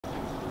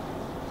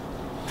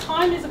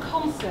Time is a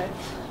concept,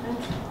 and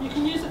you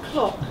can use a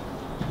clock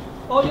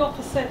or your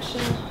perception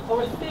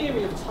or a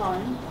theory of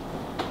time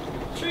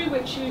through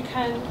which you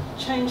can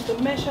change the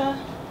measure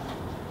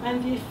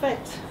and the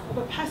effect of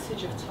a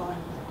passage of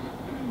time.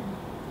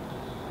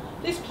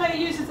 This play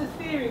uses a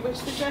theory which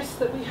suggests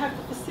that we have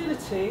the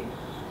facility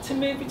to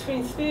move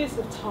between spheres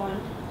of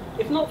time,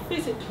 if not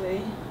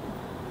physically,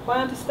 by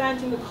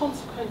understanding the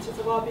consequences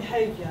of our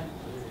behaviour,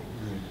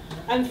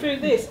 and through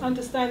this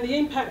understand the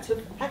impact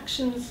of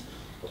actions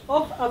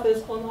of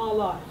others on our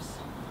lives.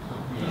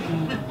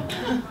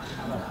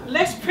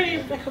 Less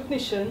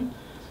pre-recognition,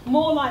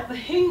 more like the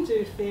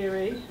Hindu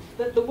theory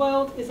that the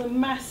world is a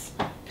mass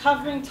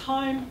covering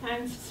time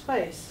and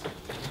space.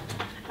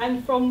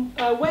 And from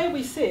where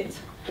we sit,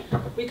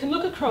 we can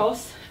look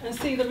across and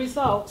see the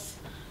results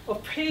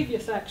of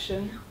previous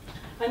action,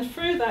 and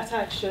through that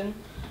action,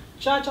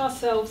 judge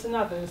ourselves and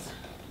others,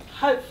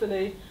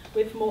 hopefully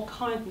with more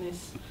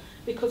kindness,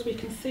 because we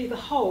can see the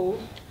whole,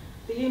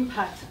 the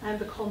impact and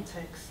the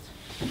context.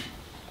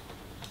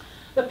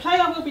 The play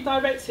I will be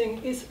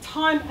directing is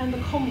Time and the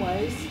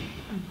Conways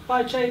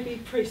by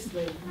J.B.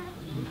 Priestley.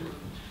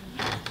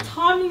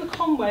 Time and the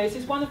Conways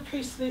is one of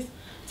Priestley's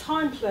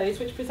time plays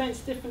which presents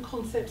different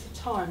concepts of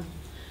time.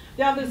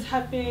 The others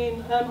have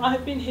been, I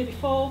Have Been Here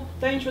Before,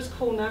 Dangerous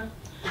Corner,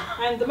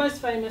 and the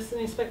most famous,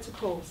 Inspector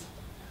Calls.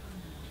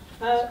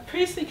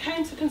 Priestley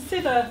came to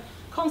consider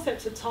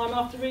concepts of time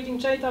after reading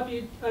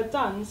J.W.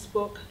 Dunn's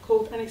book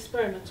called An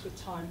Experiment with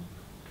Time.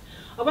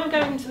 I won't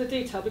go into the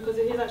detail because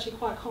it is actually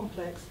quite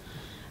complex,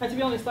 and to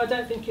be honest, I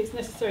don't think it's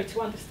necessary to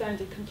understand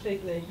it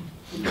completely.